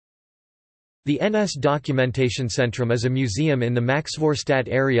The NS Documentation Centre is a museum in the Maxvorstadt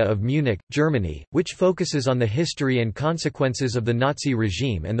area of Munich, Germany, which focuses on the history and consequences of the Nazi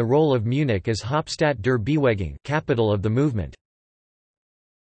regime and the role of Munich as Hauptstadt der Bewegung, capital of the movement.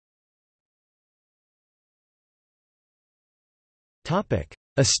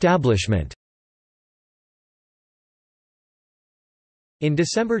 Establishment. In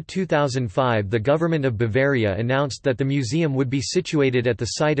December 2005, the government of Bavaria announced that the museum would be situated at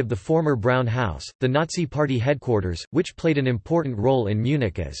the site of the former Braun House, the Nazi Party headquarters, which played an important role in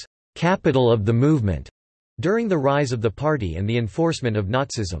Munich as capital of the movement during the rise of the party and the enforcement of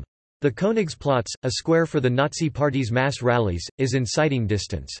Nazism. The Königsplatz, a square for the Nazi Party's mass rallies, is in sighting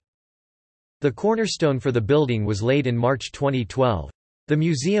distance. The cornerstone for the building was laid in March 2012. The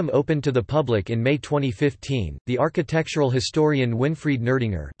museum opened to the public in May 2015. The architectural historian Winfried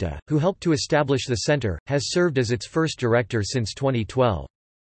Nerdinger, who helped to establish the center, has served as its first director since 2012.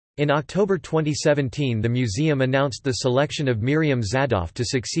 In October 2017, the museum announced the selection of Miriam Zadoff to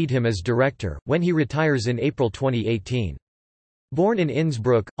succeed him as director, when he retires in April 2018. Born in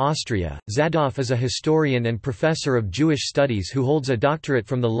Innsbruck, Austria, Zadoff is a historian and professor of Jewish studies who holds a doctorate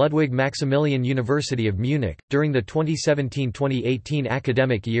from the Ludwig Maximilian University of Munich. During the 2017-2018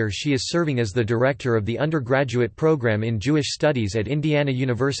 academic year, she is serving as the director of the undergraduate program in Jewish Studies at Indiana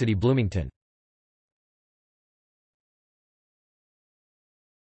University Bloomington.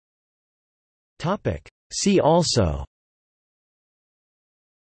 Topic: See also: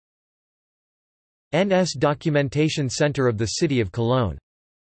 NS Documentation Centre of the City of Cologne.